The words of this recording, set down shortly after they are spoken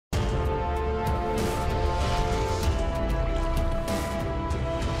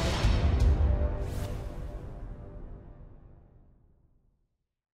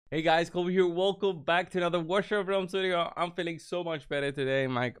Hey guys, Colby here. Welcome back to another Worship Realms video. I'm feeling so much better today.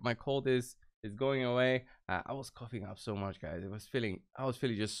 My cold is going away. I was coughing up so much, guys. I was feeling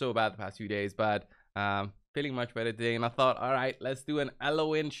just so bad the past few days, but feeling much better today. And I thought, all right, let's do an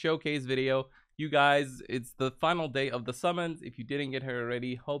Elowyn showcase video. You guys, it's the final day of the summons. If you didn't get her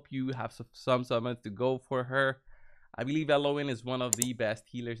already, hope you have some summons to go for her. I believe Elowyn is one of the best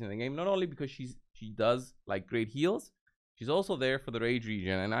healers in the game, not only because she does like great heals. She's also there for the rage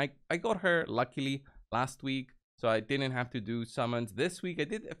region, and I got her luckily last week, so I didn't have to do summons this week. I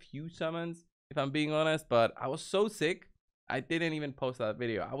did a few summons, if I'm being honest, but I was so sick I didn't even post that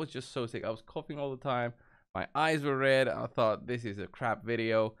video. I was just so sick. I was coughing all the time. My eyes were red. I thought this is a crap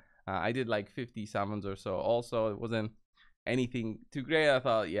video. I did like 50 summons or so. Also, it wasn't anything too great. I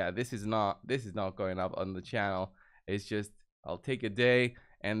thought, yeah, this is not going up on the channel. It's just I'll take a day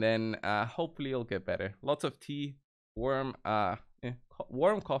and then hopefully it'll get better. Lots of tea, warm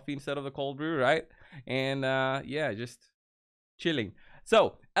warm coffee instead of the cold brew, right? And yeah, just chilling.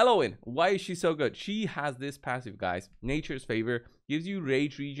 So Elowyn, why is she so good? She has this passive, guys, Nature's Favor, gives you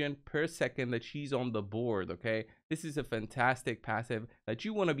rage regen per second that she's on the board. Okay, this is a fantastic passive that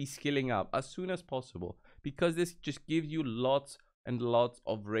you want to be skilling up as soon as possible, because this just gives you lots and lots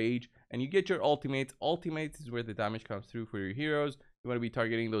of rage, and you get your ultimates. Ultimates is where the damage comes through for your heroes. You want to be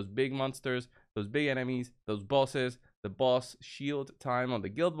targeting those big monsters, those big enemies, those bosses, the boss shield time on the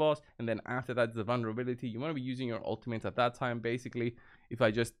guild boss, and then after that the vulnerability. You want to be using your ultimates at that time. Basically, if I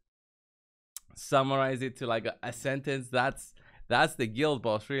just summarize it to like a sentence, that's the guild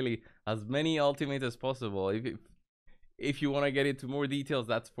boss, really. As many ultimates as possible. If you want to get into more details,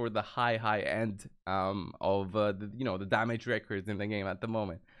 that's for the high end of the damage records in the game at the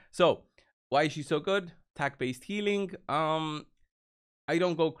moment. So why is she so good? Attack based healing. I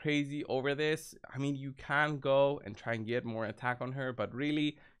don't go crazy over this. I mean, you can go and try and get more attack on her, but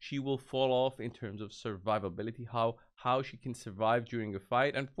really she will fall off in terms of survivability, how she can survive during a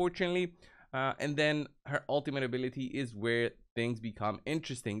fight, unfortunately. And then her ultimate ability is where things become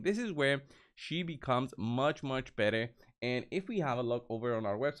interesting. This is where she becomes much better. And if we have a look over on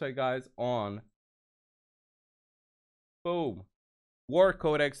our website, guys, on boom,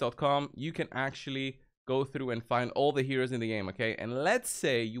 warcodex.com, you can actually go through and find all the heroes in the game. Okay, and let's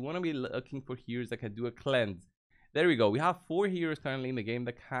say you want to be looking for heroes that can do a cleanse. There we go. We have 4 heroes currently in the game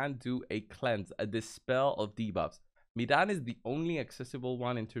that can do a cleanse, a dispel of debuffs. Midan is the only accessible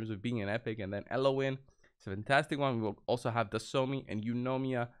one in terms of being an epic, and then Elowyn is a fantastic one. We will also have Dasomi and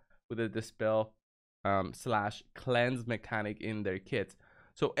Eunomia with a dispel slash cleanse mechanic in their kits.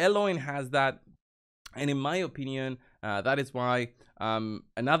 So Elowyn has that, and in my opinion, that is why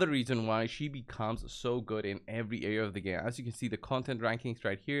another reason why she becomes so good in every area of the game. As you can see, the content rankings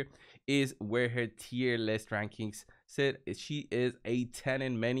right here is where her tier list rankings sit. She is a 10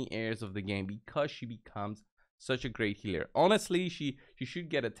 in many areas of the game because she becomes such a great healer. Honestly, she should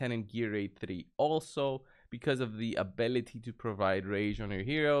get a 10 in gear rate 3 also, because of the ability to provide rage on her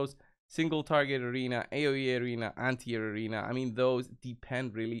heroes. Single target arena, AoE arena, anti-air arena. I mean, those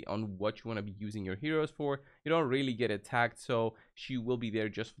depend really on what you want to be using your heroes for. You don't really get attacked, so she will be there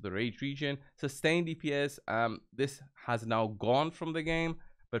just for the rage region. Sustained DPS, this has now gone from the game,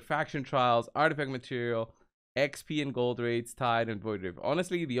 but faction trials, artifact material, XP and gold rates, tide and void rift.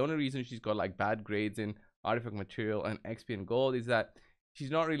 Honestly, the only reason she's got like bad grades in artifact material and XP and gold is that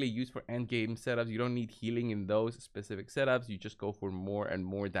she's not really used for end game setups. You don't need healing in those specific setups. You just go for more and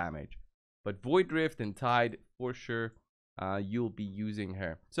more damage. But Void Rift and Tide, for sure, you'll be using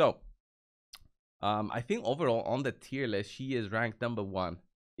her. So, I think overall on the tier list, she is ranked number 1.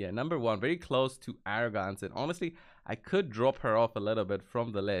 Yeah, number 1, very close to Arrogance. And honestly, I could drop her off a little bit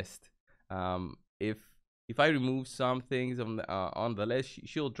from the list. If I remove some things on the list,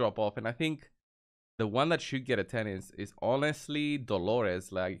 she'll drop off. And I think the one that should get a 10 is honestly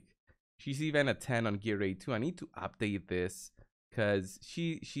Dolores. Like, she's even a 10 on gear rate 2. I need to update this, because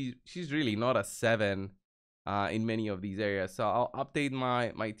she's really not a 7 in many of these areas. So I'll update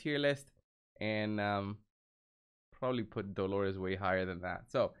my tier list and probably put Dolores way higher than that.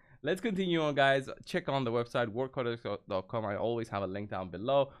 So let's continue on, guys. Check on the website warcodex.com. I always have a link down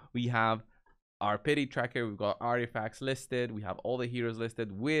below. We have our pity tracker. We've got artifacts listed. We have all the heroes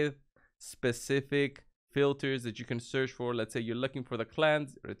listed with specific filters that you can search for. Let's say you're looking for the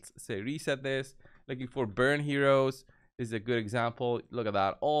cleanse. Let's say reset this. Looking for burn heroes. This is a good example. Look at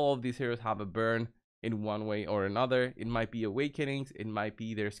that. All of these heroes have a burn in one way or another. It might be awakenings. It might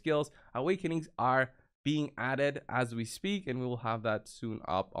be their skills. Awakenings are being added as we speak, and we will have that soon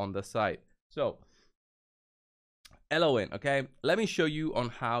up on the site. So Elowyn, okay, let me show you on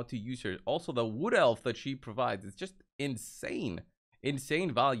how to use her. Also, the wood elf that she provides is just insane.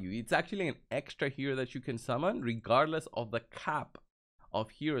 insane value. It's actually an extra hero that you can summon regardless of the cap of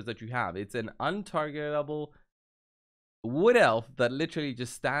heroes that you have. It's an untargetable wood elf that literally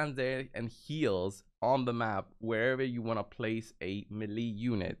just stands there and heals on the map wherever you want to place a melee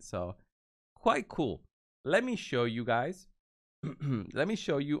unit. So quite cool. Let me show you guys. Let me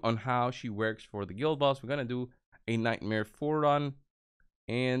show you on how she works for the guild boss. We're gonna do a Nightmare 4 run,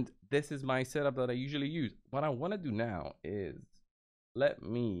 and this is my setup that I usually use. What I want to do now is let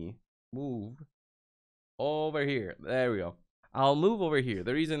me move over here. There we go. I'll move over here.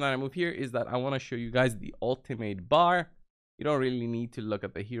 The reason that I move here is that I want to show you guys the ultimate bar. You don't really need to look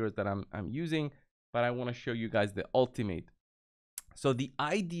at the heroes that I'm using, but I want to show you guys the ultimate. So the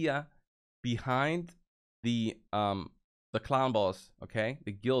idea behind the clown boss, okay,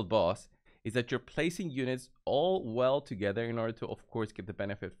 the guild boss, is that you're placing units all well together in order to, of course, get the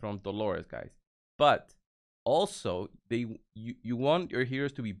benefit from Dolores, guys. But also, you want your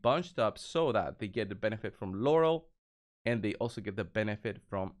heroes to be bunched up so that they get the benefit from Laurel, and they also get the benefit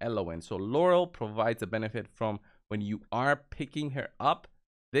from Elowyn. So Laurel provides a benefit from when you are picking her up.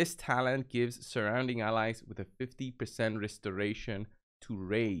 This talent gives surrounding allies with a 50% restoration to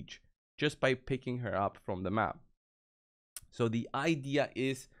rage just by picking her up from the map. So the idea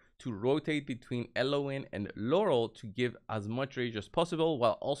is to rotate between Elowyn and Laurel to give as much rage as possible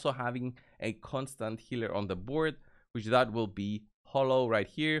while also having a constant healer on the board, which that will be Hollow right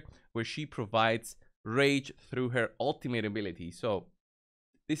here, where she provides rage through her ultimate ability. So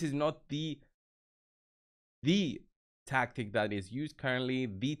this is not the tactic that is used currently.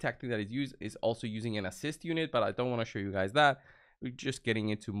 The tactic that is used is also using an assist unit, but I don't want to show you guys that. We're just getting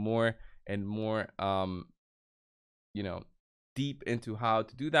into more and more you know, deep into how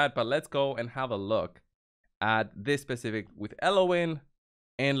to do that. But let's go and have a look at this specific with Elowyn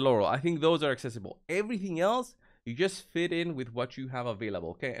and Laurel. I think those are accessible. Everything else, you just fit in with what you have available.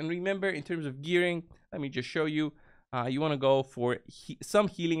 Okay, and remember, in terms of gearing, let me just show you. You want to go for some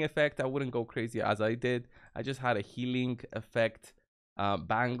healing effect. I wouldn't go crazy as I did. I just had a healing effect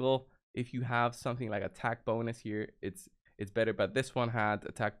bangle. If you have something like attack bonus here, it's better. But this one had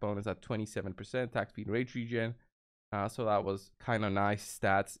attack bonus at 27%, attack speed, rage regen. So that was kind of nice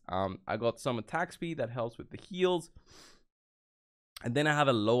stats. I got some attack speed that helps with the heals, and then I have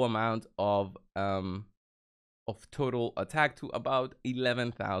a low amount of total attack to about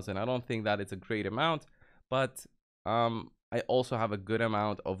 11,000. I don't think that it's a great amount, but I also have a good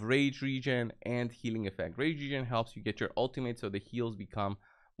amount of rage regen and healing effect. Rage regen helps you get your ultimate, so the heals become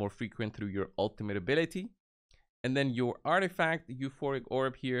more frequent through your ultimate ability. And then your artifact, the euphoric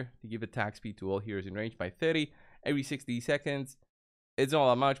orb here, to give attack speed to all heroes in range by 30 every 60 seconds. It's not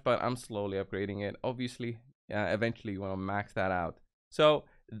that much, but I'm slowly upgrading it. Obviously, eventually you want to max that out. So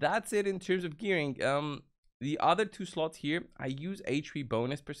that's it in terms of gearing. The other two slots here, I use HP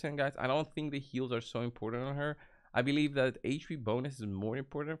bonus percent, guys. I don't think the heals are so important on her. I believe that HP bonus is more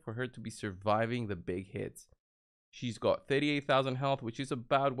important for her to be surviving the big hits. She's got 38,000 health, which is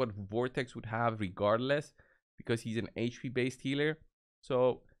about what Vortex would have regardless, because he's an HP based healer.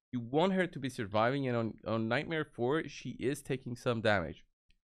 So you want her to be surviving, and on Nightmare 4, she is taking some damage.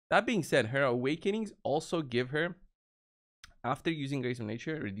 That being said, her awakenings also give her, after using Grace of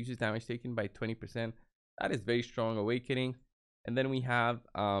Nature, reduces damage taken by 20%. That is very strong awakening. And then we have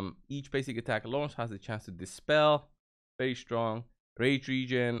each basic attack launch has a chance to dispel. Very strong. Rage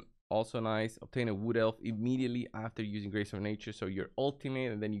regen, also nice. Obtain a wood elf immediately after using Grace of Nature. So your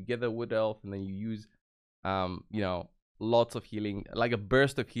ultimate, and then you get the wood elf, and then you use you know, lots of healing, like a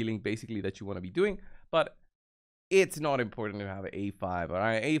burst of healing basically that you want to be doing. But it's not important to have an A5. All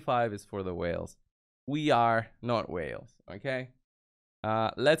right, A5 is for the whales. We are not whales. Okay,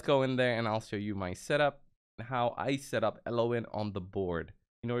 let's go in there and I'll show you my setup and how I set up Elowyn on the board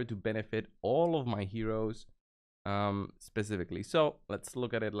in order to benefit all of my heroes specifically. So let's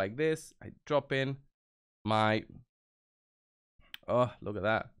look at it like this. I drop in my, oh, look at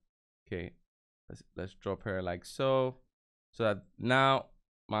that. Okay, let's drop her like so that now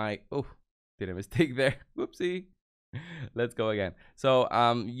my, oh, did a mistake there, whoopsie. Let's go again. So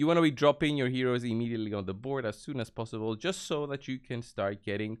you want to be dropping your heroes immediately on the board as soon as possible, just so that you can start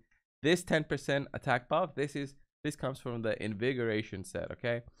getting this 10% attack buff. This comes from the invigoration set.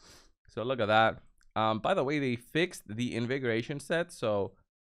 Okay, so look at that. By the way, they fixed the invigoration set, so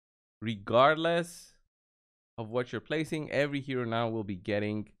regardless of what you're placing, every hero now will be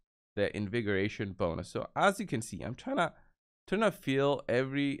getting the invigoration bonus. So as you can see, I'm trying to feel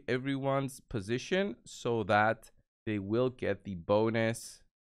everyone's position so that they will get the bonus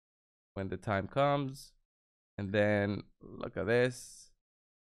when the time comes. And then look at this.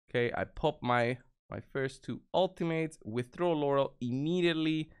 Okay, I pop my my first two ultimates, withdraw Laurel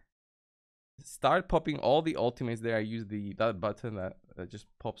immediately, start popping all the ultimates there. I use that button that just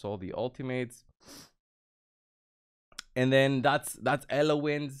pops all the ultimates. And then that's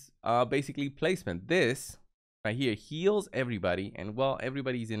Elowyn's basically placement. This right here heals everybody, and while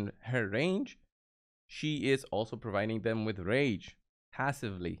everybody's in her range, she is also providing them with rage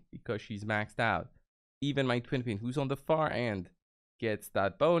passively because she's maxed out. Even my twin pin, who's on the far end, gets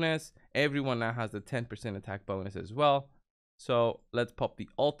that bonus. Everyone now has the 10% attack bonus as well. So let's pop the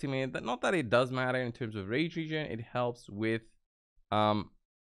ultimate. Not that it does matter in terms of rage regen. It helps with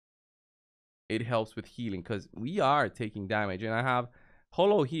healing because we are taking damage, and I have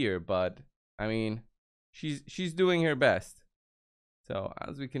Holo here, but I mean, she's doing her best. So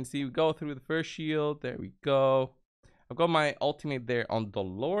as we can see, we go through the first shield. There we go. I've got my ultimate there on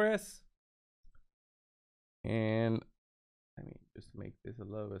Dolores, and let me just make this a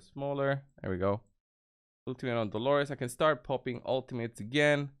little bit smaller. There we go. Ultimate on Dolores. I can start popping ultimates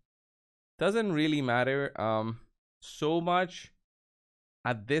again. Doesn't really matter so much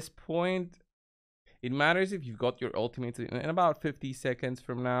at this point. It matters if you've got your ultimates. In about 50 seconds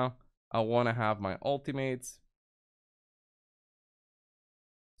from now, I want to have my ultimates.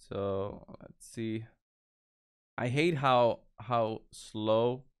 So let's see. I hate how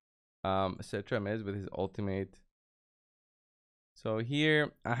slow Cetram is with his ultimate. So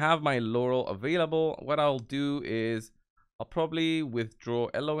here I have my Laurel available. What I'll do is I'll probably withdraw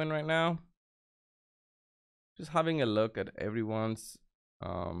Elowyn right now. Just having a look at everyone's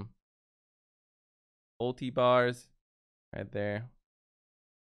ulti bars right there.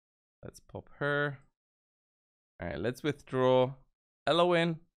 Let's pop her. All right, let's withdraw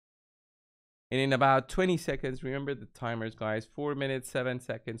Elowyn. And in about 20 seconds, remember the timers, guys. 4 minutes, 7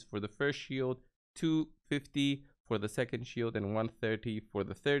 seconds for the first shield, 250 for the second shield, and 130 for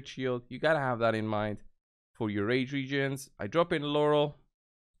the third shield. You gotta have that in mind for your rage regions. I drop in Laurel,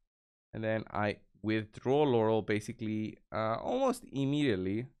 and then I withdraw Laurel basically almost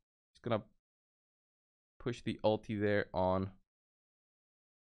immediately. Just gonna push the ulti there on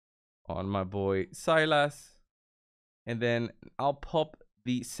my boy Silas, and then I'll pop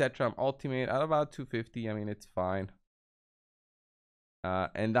the Cetram ultimate at about 250. I mean, it's fine.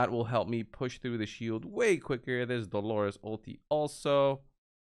 And that will help me push through the shield way quicker. There's Dolores ulti also.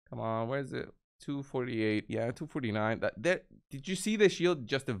 Come on, where's it? 248. Yeah, 249. Did you see the shield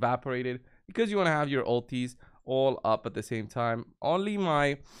just evaporated? Because you want to have your ultis all up at the same time. Only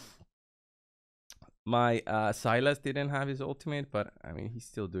my Silas didn't have his ultimate, but I mean, he's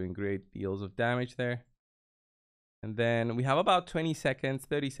still doing great deals of damage there. And then we have about 20 seconds,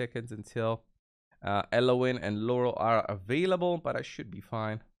 30 seconds until Elowyn and Laurel are available, but I should be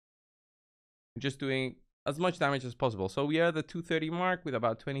fine. I'm just doing as much damage as possible. So we are at the 230 mark with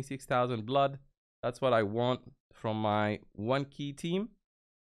about 26,000 blood. That's what I want from my 1 key team.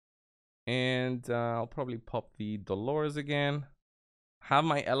 And I'll probably pop the Dolores again. Have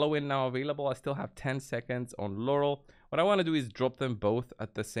my Elowyn now available. I still have 10 seconds on Laurel. What I want to do is drop them both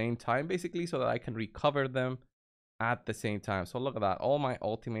at the same time, basically, so that I can recover them at the same time. So look at that. All my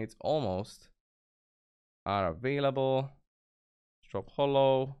ultimates almost are available. Drop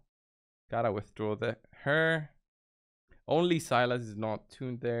Holo. Gotta withdraw her. Only Silas is not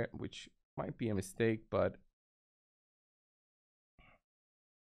tuned there, which might be a mistake, but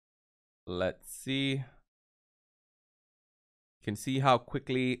let's see. You can see how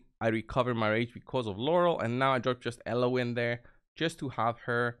quickly I recover my rage because of Laurel, and now I drop just Elowyn there just to have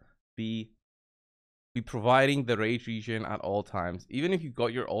her be providing the rage regen at all times. Even if you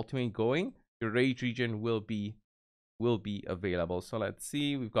got your ultimate going, your rage regen will be available. So let's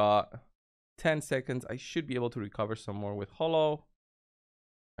see, we've got 10 seconds. I should be able to recover some more with Holo.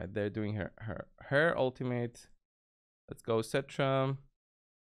 Right there, doing her ultimate. Let's go Cetram.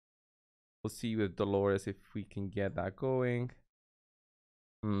 We'll see with Dolores if we can get that going.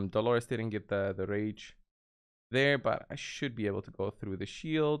 Dolores didn't get the rage there, but I should be able to go through the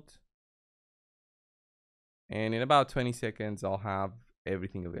shield. And in about 20 seconds, I'll have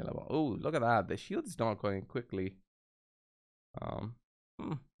everything available. Oh, look at that. The shield is not going quickly.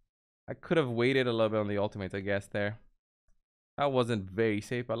 I could have waited a little bit on the ultimates, I guess, there. That wasn't very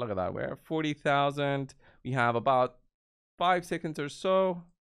safe, but look at that. We're at 40,000. We have about 5 seconds or so.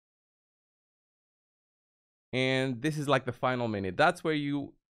 And this is like the final minute. That's where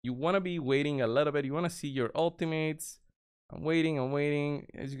you want to be waiting a little bit. You want to see your ultimates. I'm waiting.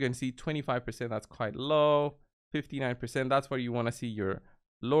 As you can see, 25%, that's quite low. 59%, that's where you want to see your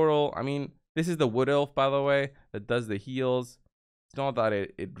Laurel. I mean, this is the Wood Elf, by the way, that does the heals. It's not that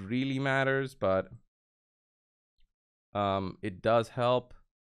it really matters, but it does help.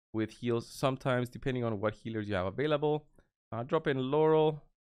 with heals sometimes, depending on what healers you have available. I'll drop in Laurel.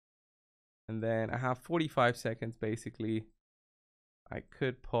 And then I have 45 seconds, basically. I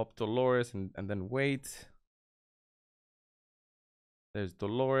could pop Dolores and then wait. There's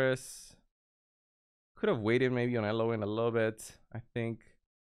Dolores. Could have waited maybe on Elowyn a little bit. I think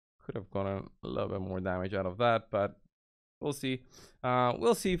could have gotten a little bit more damage out of that, but we'll see.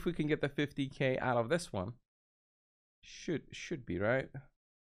 We'll see if we can get the 50k out of this one. Should be right.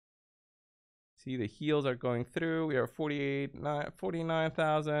 See, the heals are going through. We are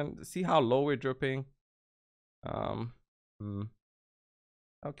 49,000. See how low we're dripping.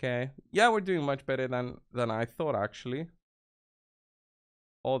 Okay. Yeah, we're doing much better than I thought, actually.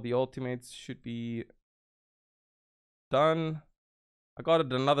 All the ultimates should be done. I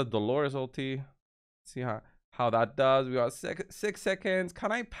got another Dolores ulti. See how that does. We got 6 seconds.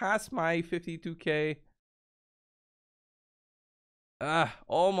 Can I pass my 52k?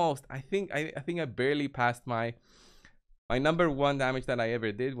 Almost. I think I barely passed my number one damage that I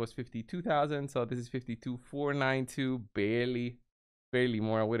ever did was 52,000. So this is 52,492. Barely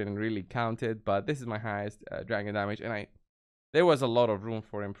more. I wouldn't really count it, but this is my highest dragon damage, and there was a lot of room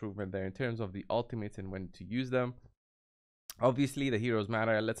for improvement there in terms of the ultimates and when to use them. Obviously, the heroes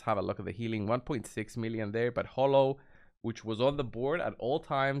matter. Let's have a look at the healing. 1.6 million there, but Hollow, which was on the board at all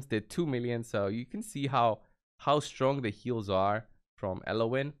times, did 2 million. So you can see how strong the heals are from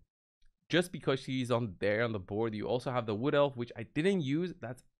Elowyn. Just because she's on the board, you also have the Wood Elf, which I didn't use.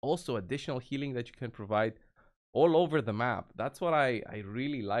 That's also additional healing that you can provide all over the map. That's what I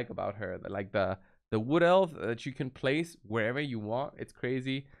really like about her. Like the Wood Elf that you can place wherever you want. It's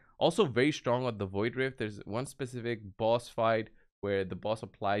crazy. Also very strong on the Void Rift. There's one specific boss fight where the boss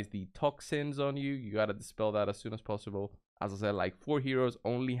applies the toxins on you. You gotta dispel that as soon as possible. As I said, like 4 heroes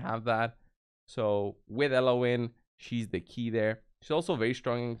only have that. So with Elowyn, she's the key there. She's also very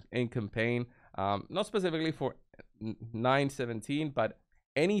strong in campaign. Not specifically for 9/17, but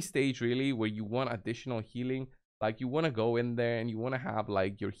any stage really where you want additional healing. Like you want to go in there and you want to have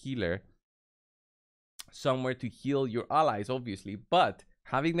like your healer somewhere to heal your allies, obviously, but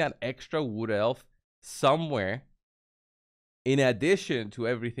having that extra Wood Elf somewhere in addition to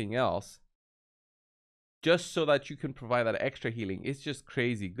everything else, just so that you can provide that extra healing, it's just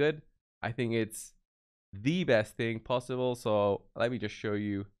crazy good. I think it's the best thing possible. So let me just show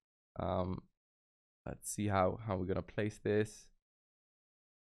you. Let's see how we're gonna place this.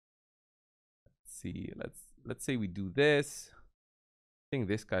 Let's see. Let's say we do this. I think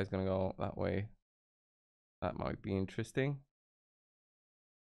this guy's gonna go that way. That might be interesting.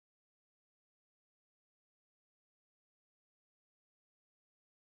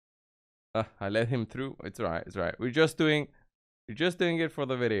 I let him through. It's alright. It's alright. We're just doing it for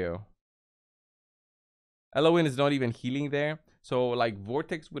the video. Elowyn is not even healing there. So like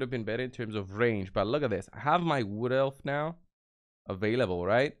Vortex would have been better in terms of range. But look at this. I have my Wood Elf now available,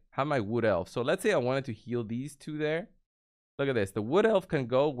 right? Have my Wood Elf. So let's say I wanted to heal these two there. Look at this. The Wood Elf can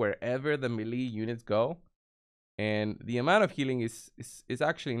go wherever the melee units go. And the amount of healing is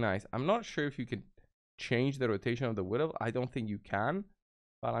actually nice. I'm not sure if you could change the rotation of the Wood Elf. I don't think you can.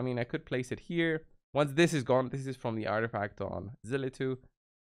 But I mean, I could place it here. Once this is gone, this is from the artifact on Zilitu.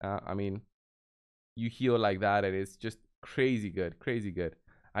 I mean, you heal like that, it is just crazy good.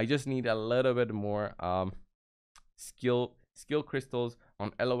 I just need a little bit more skill crystals on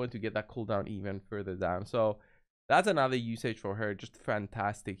Elowyn to get that cooldown even further down. So that's another usage for her. Just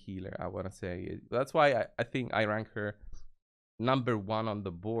fantastic healer, I want to say. That's why I think I rank her number 1 on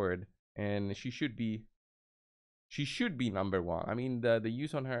the board, and she should be number 1. I mean, the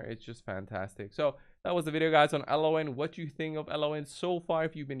use on her is just fantastic. So that was the video, guys, on Elowyn. What do you think of Elowyn so far?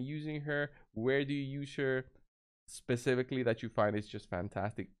 If you've been using her, where do you use her specifically that you find is just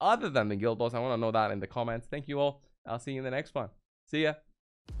fantastic, other than the guild boss? I want to know that in the comments. Thank you all. I'll see you in the next one. See ya.